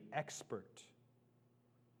 where's the expert?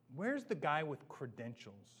 Where's the guy with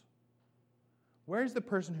credentials? Where's the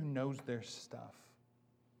person who knows their stuff?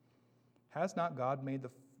 Has not God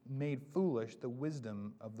made foolish the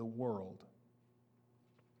wisdom of the world?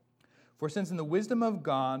 For since in the wisdom of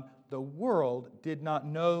God, the world did not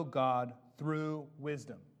know God through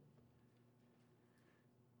wisdom.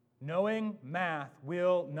 Knowing math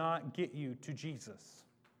will not get you to Jesus.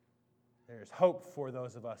 There's hope for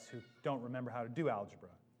those of us who don't remember how to do algebra.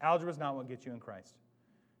 Algebra is not what gets you in Christ.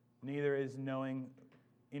 Neither is knowing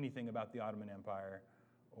anything about the Ottoman Empire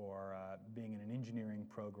or being in an engineering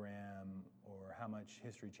program or how much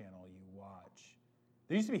History Channel you watch.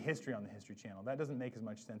 There used to be history on the History Channel. That doesn't make as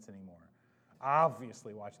much sense anymore.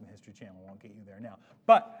 Obviously, watching the History Channel won't get you there now.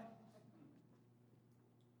 But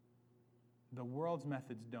the world's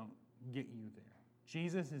methods don't get you there.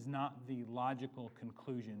 Jesus is not the logical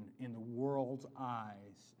conclusion in the world's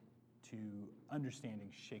eyes to understanding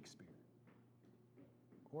Shakespeare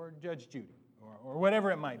or Judge Judy or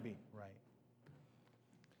whatever it might be, right?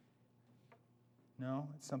 No,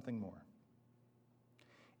 it's something more.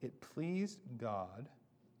 It pleased God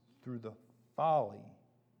through the folly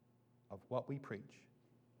of what we preach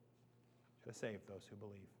to save those who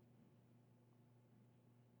believe.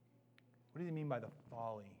 What does he mean by the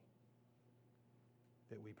folly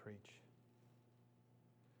that we preach?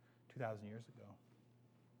 2,000 years ago,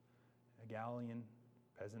 a Galilean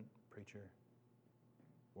peasant preacher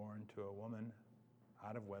born to a woman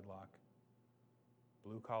out of wedlock,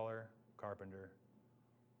 blue-collar carpenter,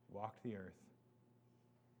 walked the earth,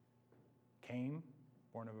 came,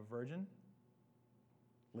 born of a virgin,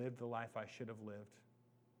 lived the life I should have lived,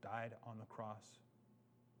 died on the cross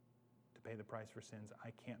to pay the price for sins I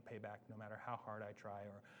can't pay back no matter how hard I try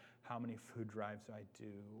or how many food drives I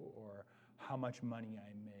do or how much money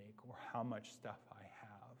I make or how much stuff I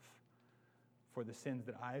have for the sins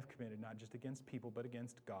that I've committed, not just against people but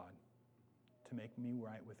against God, to make me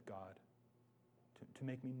right with God, to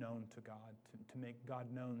make me known to God, to make God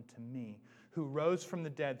known to me, who rose from the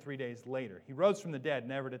dead 3 days later. He rose from the dead,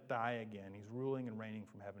 never to die again. He's ruling and reigning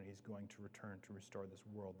from heaven. He's going to return to restore this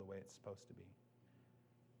world the way it's supposed to be.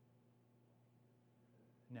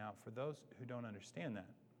 Now, for those who don't understand that,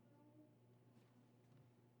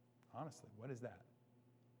 honestly, what is that?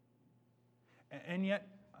 And yet,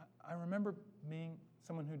 I remember being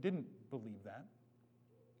someone who didn't believe that,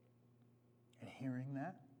 and hearing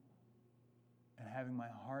that, and having my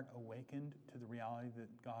heart awakened to the reality that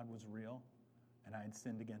God was real, and I had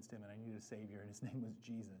sinned against him, and I needed a Savior, and his name was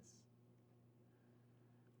Jesus.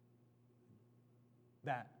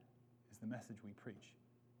 That is the message we preach.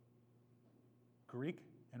 Greek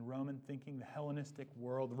and Roman thinking, the Hellenistic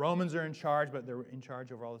world. The Romans are in charge, but they're in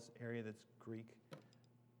charge over all this area that's Greek.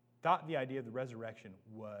 Thought the idea of the resurrection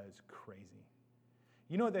was crazy.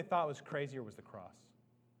 You know what they thought was crazier was the cross.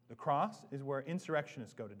 The cross is where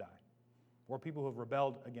insurrectionists go to die, where people who have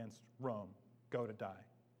rebelled against Rome go to die.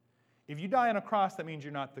 If you die on a cross, that means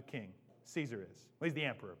you're not the king. Caesar is. Well, he's the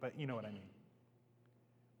emperor, but you know what I mean.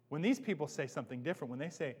 When these people say something different, when they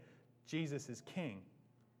say Jesus is king,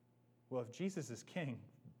 well, if Jesus is king,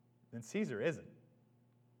 then Caesar isn't.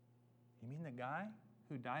 You mean the guy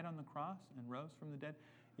who died on the cross and rose from the dead?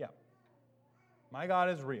 Yeah. My God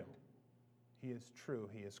is real. He is true.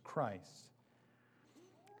 He is Christ.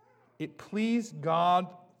 It pleased God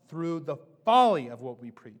through the folly of what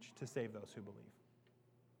we preach to save those who believe.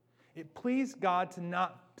 It pleased God to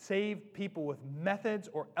not save people with methods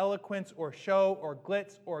or eloquence or show or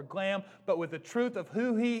glitz or glam, but with the truth of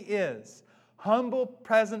who He is. Humble,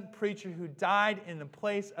 present preacher who died in the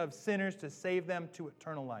place of sinners to save them to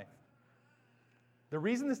eternal life. The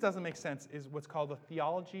reason this doesn't make sense is what's called the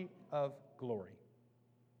theology of glory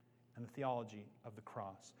and the theology of the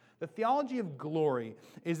cross. The theology of glory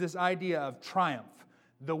is this idea of triumph.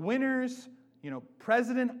 The winners,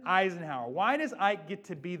 President Eisenhower. Why does Ike get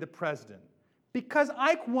to be the president? Because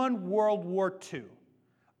Ike won World War II.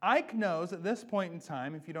 Ike knows at this point in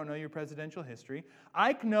time, if you don't know your presidential history,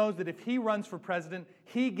 Ike knows that if he runs for president,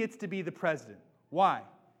 he gets to be the president. Why?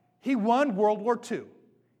 He won World War II.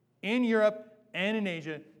 In Europe and in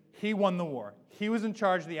Asia, he won the war. He was in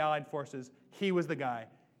charge of the Allied forces. He was the guy.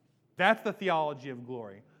 That's the theology of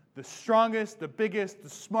glory. The strongest, the biggest, the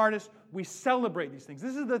smartest, we celebrate these things.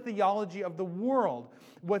 This is the theology of the world.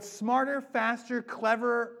 What's smarter, faster,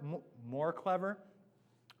 cleverer, more clever,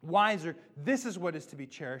 wiser, this is what is to be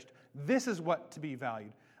cherished. This is what to be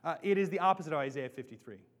valued. It is the opposite of Isaiah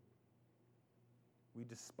 53. We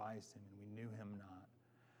despised Him and we knew Him not.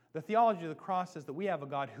 The theology of the cross says that we have a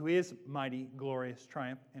God who is mighty, glorious,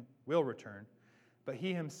 triumph, and will return. But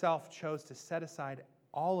He Himself chose to set aside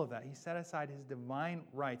all of that. He set aside His divine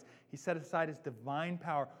rights. He set aside His divine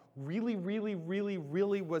power. Really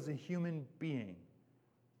was a human being.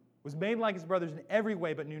 Was made like His brothers in every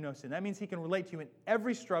way but knew no sin. That means He can relate to you in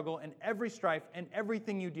every struggle and every strife and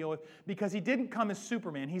everything you deal with because He didn't come as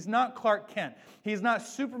Superman. He's not Clark Kent. He's not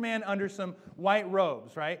Superman under some white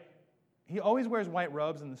robes, right? He always wears white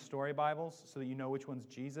robes in the story Bibles so that you know which one's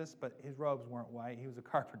Jesus, but His robes weren't white. He was a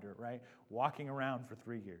carpenter, right? Walking around for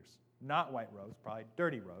 3 years. Not white robes, probably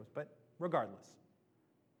dirty robes, but regardless.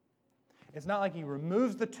 It's not like He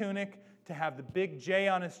removes the tunic to have the big J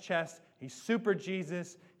on His chest. He's super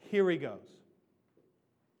Jesus. Here He goes.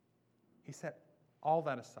 He set all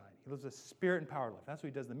that aside. He lives a spirit and power life. That's how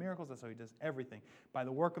He does the miracles. That's how He does everything. By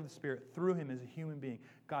the work of the Spirit through Him as a human being.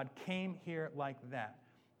 God came here like that.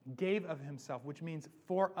 Gave of Himself, which means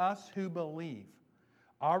for us who believe.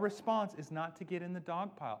 Our response is not to get in the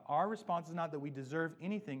dog pile. Our response is not that we deserve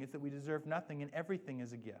anything. It's that we deserve nothing and everything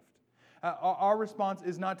is a gift. Our response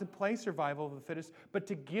is not to play survival of the fittest, but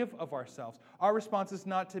to give of ourselves. Our response is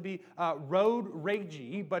not to be road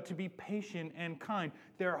ragey, but to be patient and kind.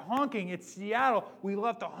 They're honking. It's Seattle. We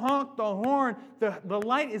love to honk the horn. The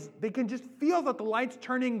light is, they can just feel that the light's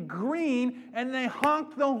turning green, and they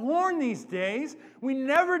honk the horn these days. We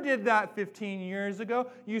never did that 15 years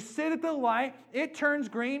ago. You sit at the light, it turns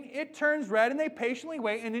green, it turns red, and they patiently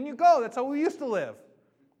wait, and then you go. That's how we used to live.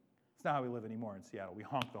 It's not how we live anymore in Seattle. We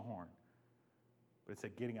honk the horn. But it's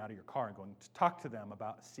like getting out of your car and going to talk to them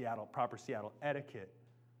about proper Seattle etiquette.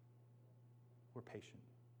 We're patient.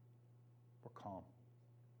 We're calm.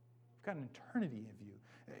 We've got an eternity in view.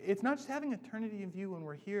 It's not just having eternity in view when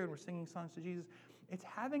we're here and we're singing songs to Jesus. It's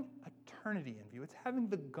having eternity in view. It's having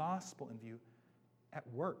the gospel in view at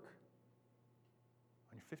work,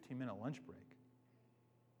 on your 15-minute lunch break.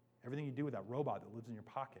 Everything you do with that robot that lives in your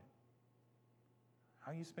pocket.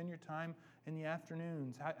 How you spend your time in the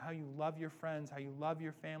afternoons, how you love your friends, how you love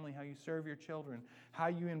your family, how you serve your children, how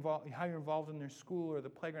you're involved in their school or the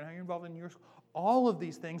playground, how you're involved in your school. All of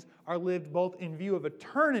these things are lived both in view of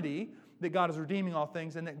eternity, that God is redeeming all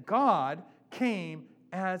things, and that God came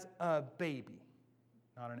as a baby,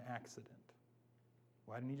 not an accident.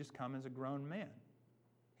 Why didn't He just come as a grown man?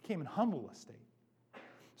 He came in humble estate.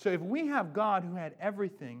 So if we have God who had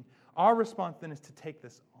everything, our response then is to take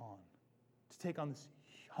this on, to take on this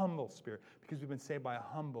humble spirit, because we've been saved by a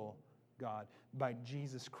humble God, by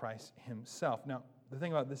Jesus Christ Himself. Now, the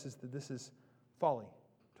thing about this is that this is folly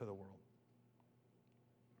to the world,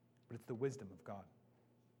 but it's the wisdom of God.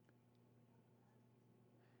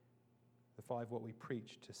 The folly of what we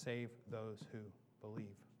preach to save those who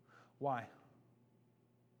believe. Why?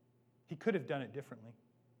 He could have done it differently.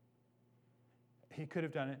 He could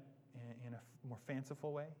have done it in a more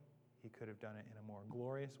fanciful way. He could have done it in a more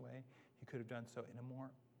glorious way. He could have done so in a more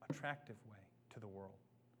attractive way to the world.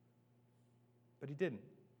 But He didn't.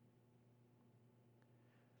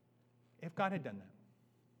 If God had done that,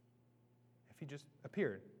 if He just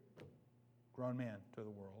appeared, grown man, to the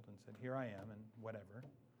world and said, here I am and whatever,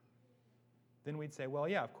 then we'd say, well,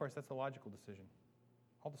 yeah, of course, that's a logical decision.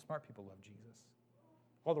 All the smart people love Jesus.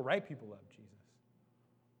 All the right people love Jesus.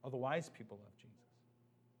 All the wise people love Jesus.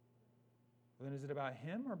 Well, then is it about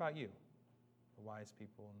him or about you? The wise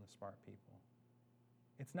people and the smart people.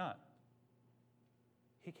 It's not.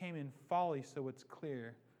 He came in folly, so it's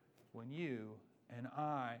clear when you and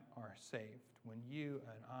I are saved, when you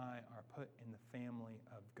and I are put in the family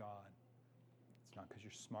of God. It's not because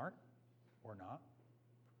you're smart or not.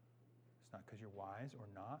 It's not because you're wise or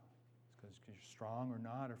not. It's because you're strong or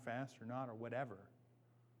not, or fast or not, or whatever.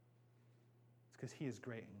 It's because he is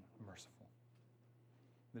great and merciful.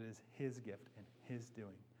 That is his gift and his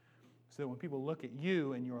doing. So that when people look at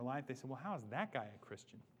you and your life, they say, well, how is that guy a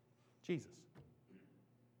Christian? Jesus.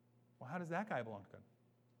 Well, how does that guy belong to God?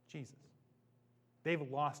 Jesus. They've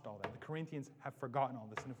lost all that. The Corinthians have forgotten all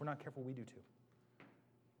this, and if we're not careful, we do too.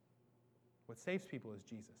 What saves people is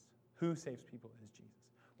Jesus. Who saves people is Jesus.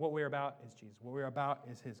 What we're about is Jesus. What we're about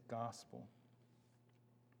is his gospel.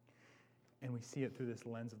 And we see it through this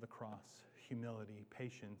lens of the cross. Humility,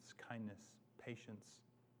 patience, kindness, patience,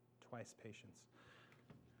 twice patience.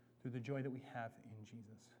 Through the joy that we have in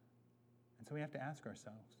Jesus. And so we have to ask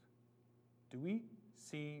ourselves, do we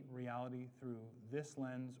see reality through this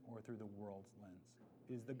lens or through the world's lens?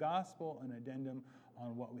 Is the gospel an addendum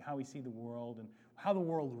on how we see the world and how the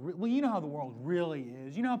world, well, you know how the world really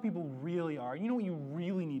is. You know how people really are. You know what you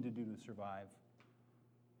really need to do to survive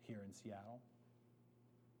here in Seattle.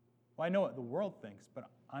 Well, I know what the world thinks, but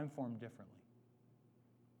I'm formed differently.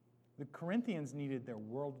 The Corinthians needed their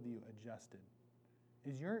worldview adjusted.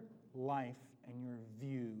 Is your life and your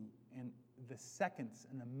view and the seconds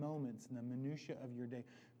and the moments and the minutiae of your day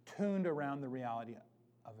tuned around the reality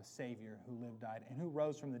of a Savior who lived, died, and who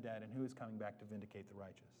rose from the dead and who is coming back to vindicate the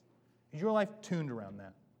righteous? Is your life tuned around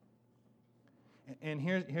that? And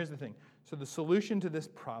here's the thing. So the solution to this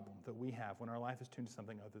problem that we have when our life is tuned to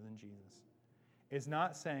something other than Jesus is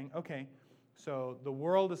not saying, okay, so the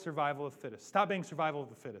world is survival of the fittest. Stop being survival of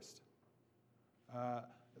the fittest.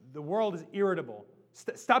 The world is irritable.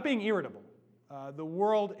 Stop being irritable. The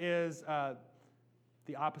world is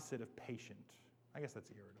the opposite of patient. I guess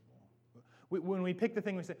that's irritable. When we pick the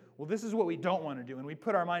thing, we say, well, this is what we don't want to do. And we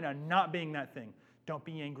put our mind on not being that thing. Don't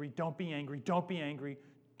be angry, don't be angry, don't be angry.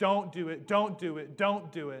 Don't do it, don't do it,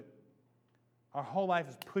 don't do it. Our whole life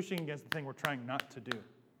is pushing against the thing we're trying not to do.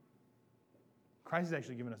 Christ has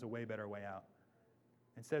actually given us a way better way out.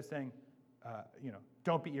 Instead of saying,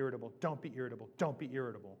 don't be irritable, don't be irritable, don't be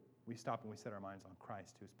irritable, we stop and we set our minds on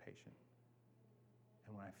Christ, who's patient.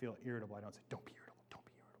 And when I feel irritable, I don't say, don't be irritable, don't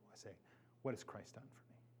be irritable. I say, what has Christ done for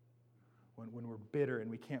me? When we're bitter and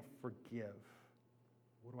we can't forgive,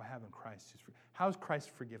 what do I have in Christ? How has Christ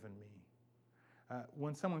forgiven me?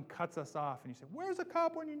 When someone cuts us off and you say, where's a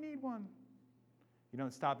cop when you need one? You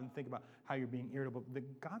don't stop and think about how you're being irritable.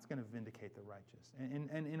 God's going to vindicate the righteous.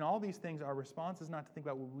 And in all these things, our response is not to think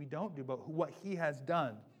about what we don't do, but what he has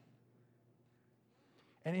done.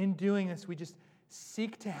 And in doing this, we just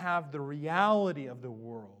seek to have the reality of the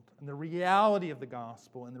world and the reality of the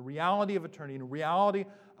gospel and the reality of eternity and the reality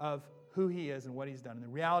of who he is and what he's done and the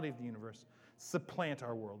reality of the universe supplant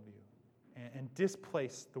our worldview and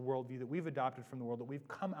displace the worldview that we've adopted from the world, that we've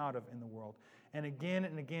come out of in the world. And again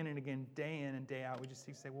and again and again, day in and day out, we just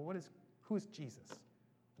seek to say, well, who is Jesus?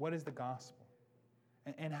 What is the gospel?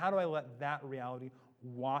 And how do I let that reality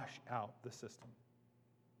wash out the system?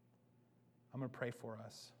 I'm going to pray for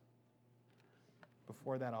us.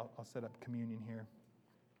 Before that, I'll set up communion here.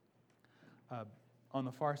 On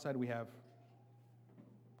the far side, we have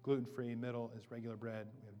gluten-free. Middle is regular bread.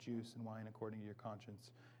 We have juice and wine according to your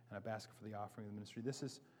conscience, and a basket for the offering of the ministry.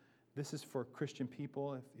 This is for Christian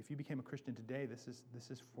people. If you became a Christian today, this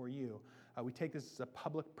is for you. We take this as a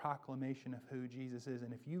public proclamation of who Jesus is,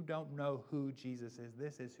 and if you don't know who Jesus is,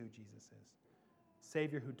 this is who Jesus is.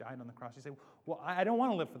 Savior who died on the cross. You say, well, I don't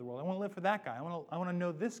want to live for the world. I want to live for that guy. I want to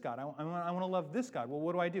know this God. I want to love this God. Well,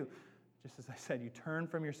 what do I do? Just as I said, you turn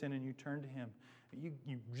from your sin and you turn to him. You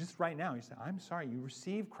just right now, you say, I'm sorry. You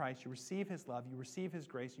receive Christ. You receive his love. You receive his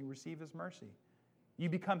grace. You receive his mercy. You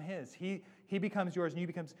become his. He becomes yours, and you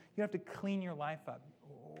don't have to clean your life up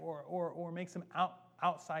or make some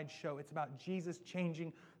outside show. It's about Jesus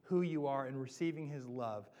changing who you are and receiving his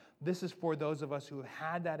love. This is for those of us who have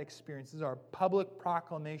had that experience. This is our public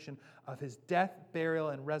proclamation of his death, burial,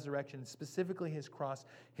 and resurrection, specifically his cross,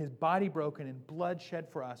 his body broken and blood shed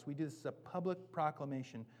for us. We do this as a public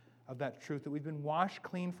proclamation of that truth, that we've been washed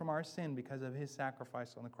clean from our sin because of his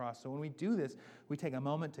sacrifice on the cross. So when we do this, we take a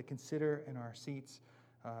moment to consider in our seats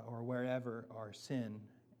or wherever our sin,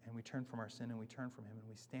 and we turn from our sin and we turn from him, and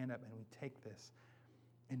we stand up and we take this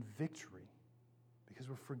in victory because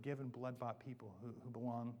we're forgiven, blood-bought people who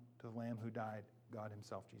belong to the Lamb who died God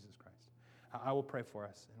himself, Jesus Christ. I will pray for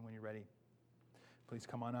us, and when you're ready, please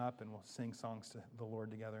come on up and we'll sing songs to the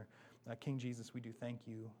Lord together. King Jesus, we do thank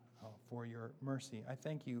you for your mercy. I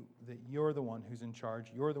thank you that you're the one who's in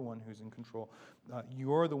charge. You're the one who's in control.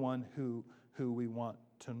 You're the one who we want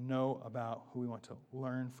to know about, who we want to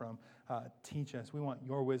learn from. Teach us. We want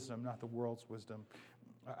your wisdom, not the world's wisdom.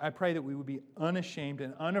 I pray that we would be unashamed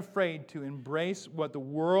and unafraid to embrace what the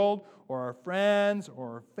world or our friends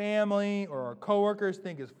or our family or our coworkers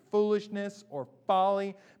think is foolishness or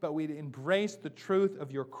folly, but we'd embrace the truth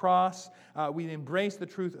of your cross. We'd embrace the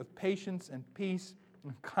truth of patience and peace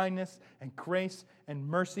and kindness and grace and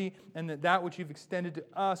mercy, and that which you've extended to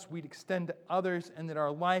us, we'd extend to others, and that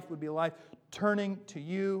our life would be a life turning to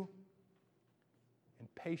you in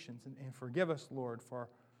patience. And forgive us, Lord, for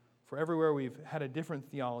everywhere we've had a different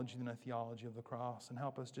theology than a theology of the cross, and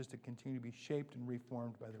help us just to continue to be shaped and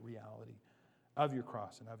reformed by the reality of your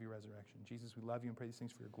cross and of your resurrection. Jesus, we love you and pray these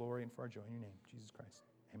things for your glory and for our joy in your name, Jesus Christ.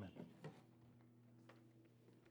 Amen.